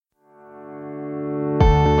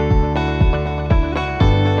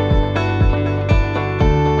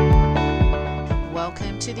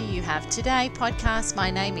Have Today podcast. My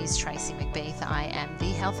name is Tracy McBeath. I am the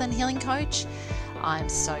health and healing coach. I'm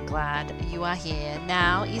so glad you are here.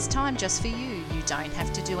 Now is time just for you. You don't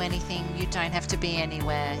have to do anything. You don't have to be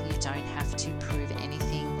anywhere. You don't have to prove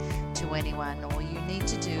anything to anyone. All you need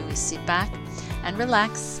to do is sit back and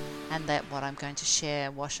relax and let what I'm going to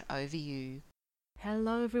share wash over you.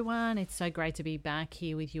 Hello everyone, it's so great to be back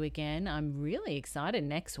here with you again. I'm really excited.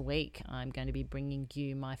 Next week I'm going to be bringing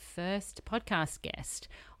you my first podcast guest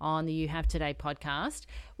on the You Have Today podcast.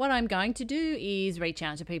 What I'm going to do is reach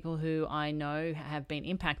out to people who I know have been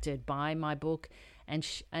impacted by my book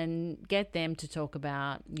and get them to talk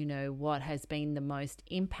about, what has been the most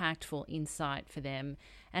impactful insight for them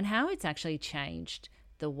and how it's actually changed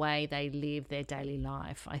the way they live their daily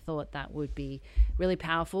life. I thought that would be really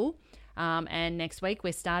powerful. And next week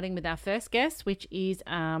we're starting with our first guest, which is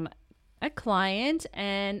a client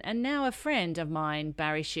and now a friend of mine,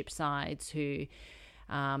 Barry Shipsides, who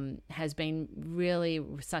has been really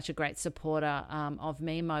such a great supporter of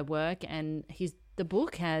me and my work. And the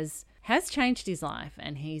book has changed his life,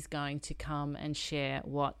 and he's going to come and share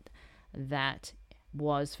what that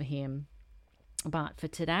was for him. But for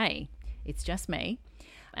today, it's just me.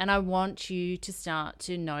 And I want you to start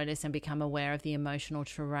to notice and become aware of the emotional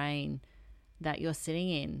terrain that you're sitting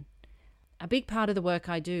in. A big part of the work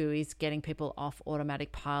I do is getting people off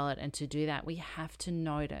automatic pilot, and to do that, we have to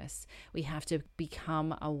notice. We have to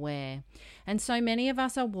become aware. And so many of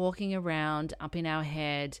us are walking around up in our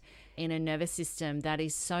head in a nervous system that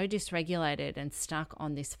is so dysregulated and stuck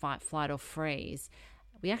on this fight, flight, or freeze.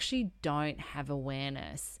 We actually don't have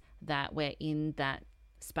awareness that we're in that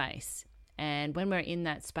space. And when we're in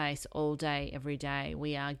that space all day, every day,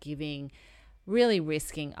 we are really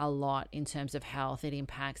risking a lot in terms of health. It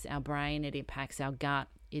impacts our brain, it impacts our gut,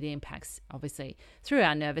 it impacts, obviously, through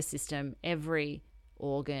our nervous system, every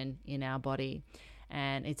organ in our body.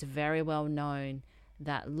 And it's very well known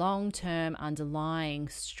that long-term underlying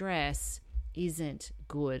stress isn't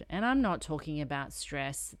good. And I'm not talking about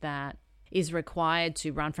stress that is required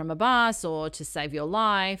to run from a bus or to save your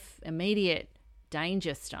life, immediate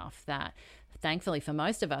danger stuff that thankfully for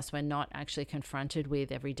most of us we're not actually confronted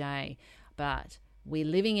with every day, but we're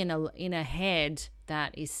living in a head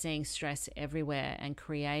that is seeing stress everywhere and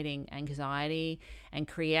creating anxiety and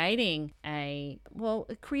creating an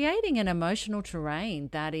emotional terrain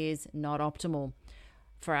that is not optimal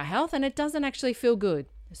for our health, and it doesn't actually feel good.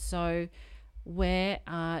 So where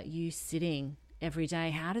are you sitting every day?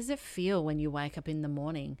 How does it feel when you wake up in the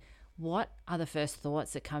morning? What are the first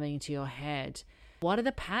thoughts that come into your head? What are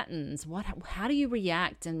the patterns? How do you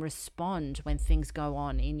react and respond when things go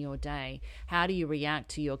on in your day? How do you react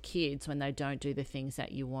to your kids when they don't do the things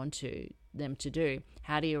that you want them to do?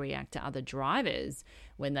 How do you react to other drivers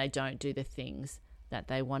when they don't do the things that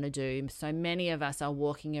they want to do? So many of us are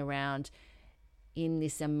walking around in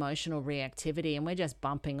this emotional reactivity, and we're just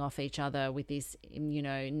bumping off each other with this,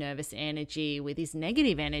 nervous energy, with this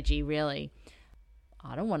negative energy, really.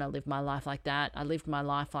 I don't want to live my life like that. I lived my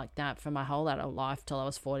life like that for my whole adult life till I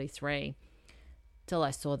was 43, till I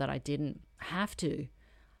saw that I didn't have to.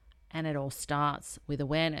 And it all starts with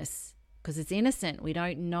awareness, because it's innocent. We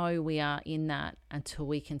don't know we are in that until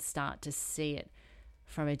we can start to see it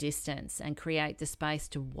from a distance and create the space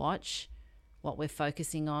to watch what we're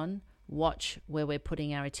focusing on, watch where we're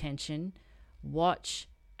putting our attention, watch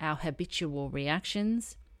our habitual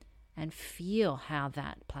reactions, and feel how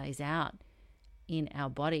that plays out in our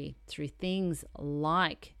body through things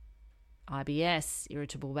like IBS,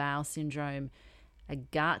 irritable bowel syndrome, a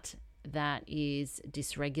gut that is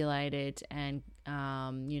dysregulated and,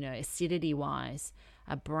 acidity-wise,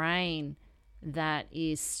 a brain that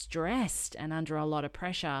is stressed and under a lot of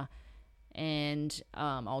pressure, and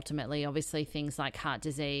ultimately, obviously, things like heart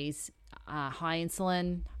disease, high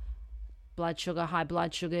insulin, blood sugar, high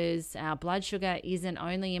blood sugars. Our blood sugar isn't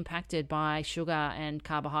only impacted by sugar and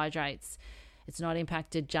carbohydrates. It's not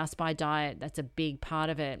impacted just by diet. That's a big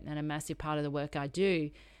part of it and a massive part of the work I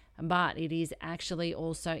do. But it is actually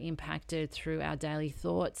also impacted through our daily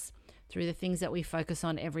thoughts, through the things that we focus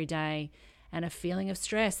on every day, and a feeling of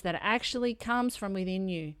stress that actually comes from within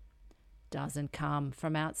you, doesn't come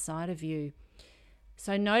from outside of you.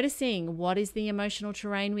 So noticing what is the emotional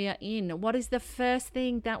terrain we are in, what is the first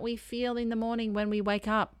thing that we feel in the morning when we wake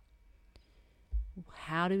up?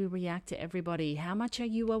 How do we react to everybody? How much are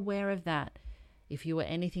you aware of that? If you were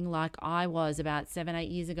anything like I was about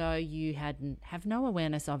 7-8 years ago, you have no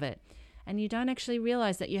awareness of it. And you don't actually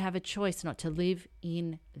realize that you have a choice not to live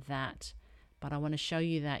in that. But I want to show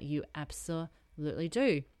you that you absolutely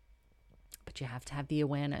do. But you have to have the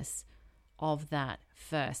awareness of that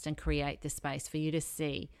first and create the space for you to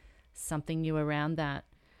see something new around that.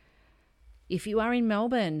 If you are in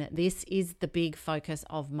Melbourne, this is the big focus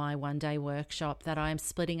of my one-day workshop that I am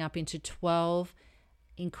splitting up into 12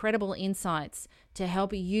 incredible insights to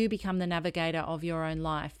help you become the navigator of your own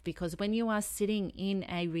life. Because when you are sitting in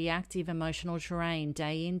a reactive emotional terrain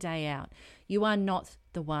day in, day out, you are not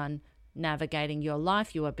the one navigating your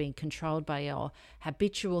life. You are being controlled by your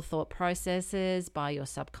habitual thought processes, by your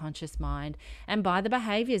subconscious mind, and by the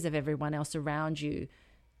behaviors of everyone else around you.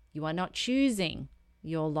 You are not choosing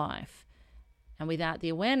your life. And without the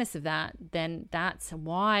awareness of that, then that's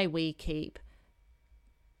why we keep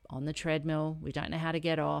on the treadmill. We don't know how to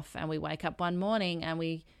get off, and we wake up one morning and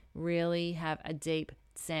we really have a deep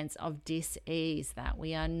sense of dis-ease that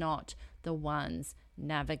we are not the ones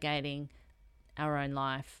navigating our own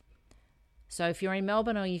life. So if you're in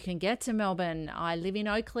Melbourne, or you can get to Melbourne, I live in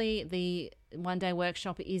Oakleigh. The one-day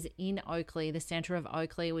workshop is in Oakleigh, the centre of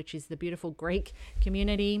Oakleigh, which is the beautiful Greek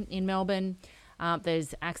community in Melbourne.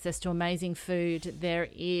 There's access to amazing food. There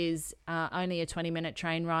is only a 20-minute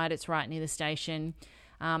train ride. It's right near the station.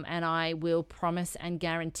 And I will promise and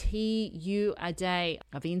guarantee you a day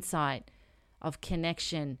of insight, of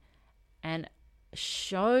connection, and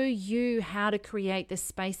show you how to create the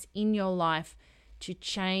space in your life to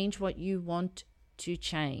change what you want to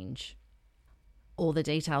change. All the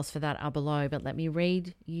details for that are below, but let me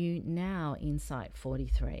read you now Insight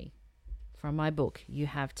 43 from my book, You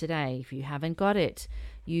Have Today. If you haven't got it,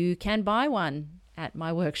 you can buy one at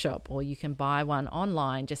my workshop, or you can buy one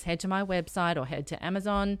online. Just head to my website or head to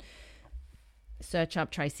Amazon, search up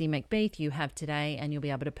Tracy McBeath, You Have Today, and you'll be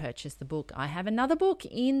able to purchase the book. I have another book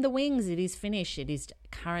in the wings. It is finished. It is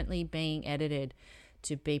currently being edited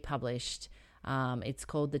to be published. It's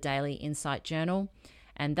called the Daily Insight Journal,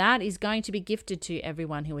 and that is going to be gifted to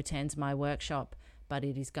everyone who attends my workshop, but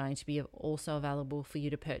it is going to be also available for you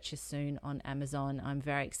to purchase soon on Amazon. I'm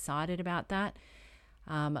very excited about that.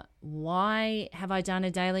 Why have I done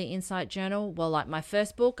a daily insight journal? Well, like my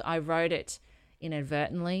first book, I wrote it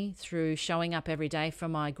inadvertently through showing up every day for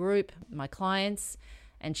my group, my clients,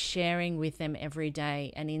 and sharing with them every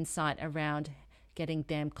day an insight around getting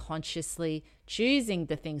them consciously choosing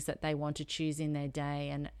the things that they want to choose in their day,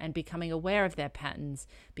 and becoming aware of their patterns,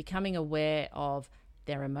 becoming aware of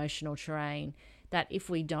their emotional terrain, that if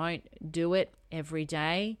we don't do it every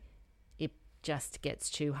day, it just gets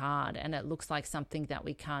too hard and it looks like something that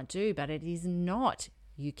we can't do, but it is not.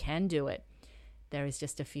 You can do it. There is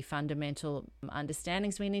just a few fundamental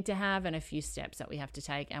understandings we need to have and a few steps that we have to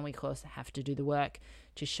take, and we of course have to do the work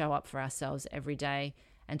to show up for ourselves every day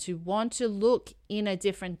and to want to look in a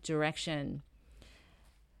different direction.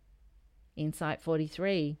 Insight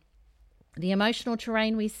 43. The emotional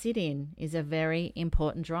terrain we sit in is a very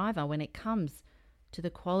important driver when it comes to the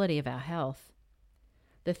quality of our health.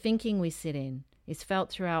 The thinking we sit in is felt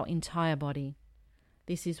through our entire body.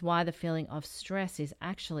 This is why the feeling of stress is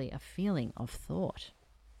actually a feeling of thought.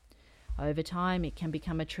 Over time, it can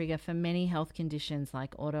become a trigger for many health conditions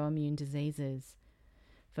like autoimmune diseases.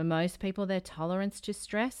 For most people, their tolerance to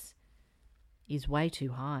stress is way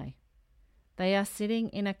too high. They are sitting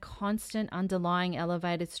in a constant underlying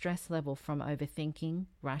elevated stress level from overthinking,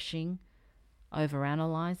 rushing,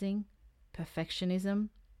 overanalyzing, perfectionism,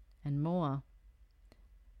 and more.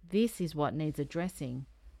 This is what needs addressing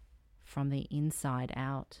from the inside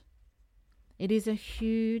out. It is a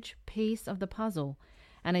huge piece of the puzzle,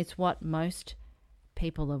 and it's what most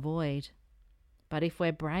people avoid. But if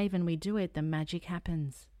we're brave and we do it, the magic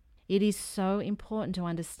happens. It is so important to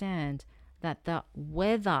understand that the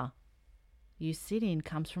weather you sit in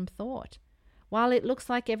comes from thought. While it looks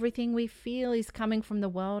like everything we feel is coming from the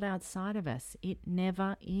world outside of us, it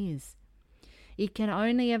never is. It can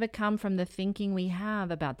only ever come from the thinking we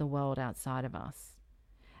have about the world outside of us.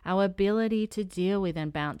 Our ability to deal with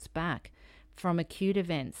and bounce back from acute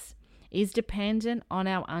events is dependent on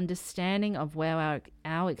our understanding of where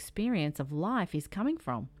our experience of life is coming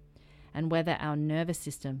from and whether our nervous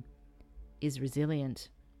system is resilient.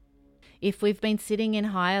 If we've been sitting in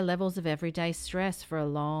higher levels of everyday stress for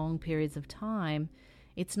long periods of time,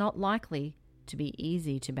 it's not likely to be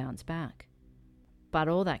easy to bounce back. But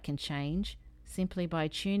all that can change simply by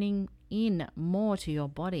tuning in more to your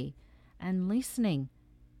body and listening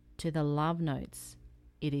to the love notes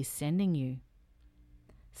it is sending you.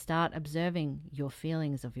 Start observing your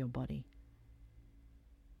feelings of your body.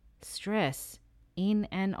 Stress, in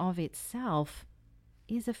and of itself,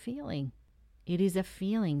 is a feeling. It is a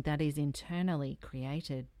feeling that is internally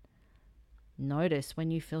created. Notice when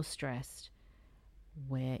you feel stressed.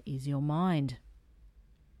 Where is your mind?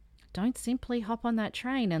 Don't simply hop on that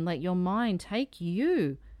train and let your mind take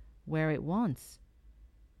you where it wants.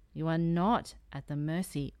 You are not at the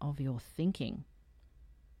mercy of your thinking.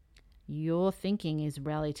 your thinking is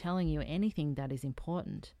rarely telling you anything that is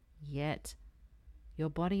important, yet your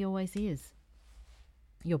body always is.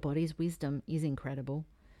 Your body's wisdom is incredible.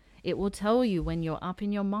 It will tell you when you're up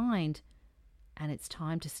in your mind and it's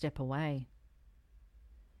time to step away.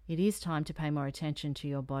 It is time to pay more attention to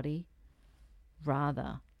your body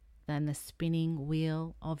rather than the spinning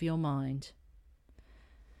wheel of your mind.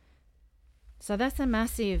 So that's a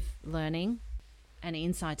massive learning and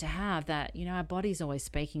insight to have, that, our body's always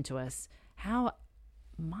speaking to us. How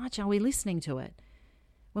much are we listening to it?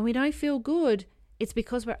 When we don't feel good, it's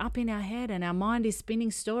because we're up in our head and our mind is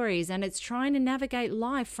spinning stories, and it's trying to navigate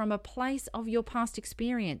life from a place of your past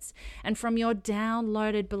experience and from your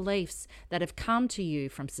downloaded beliefs that have come to you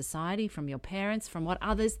from society, from your parents, from what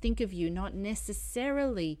others think of you, not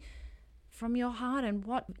necessarily from your heart and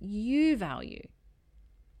what you value.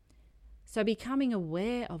 So becoming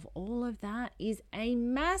aware of all of that is a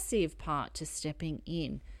massive part to stepping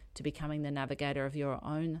in to becoming the navigator of your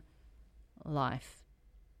own life.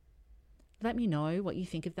 Let me know what you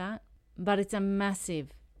think of that. But it's a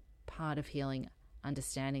massive part of healing,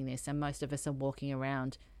 understanding this. And most of us are walking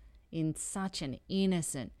around in such an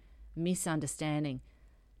innocent misunderstanding,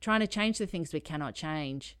 trying to change the things we cannot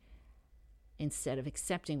change instead of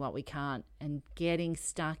accepting what we can't and getting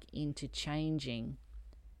stuck into changing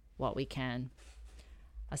what we can.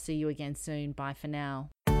 I'll see you again soon. Bye for now.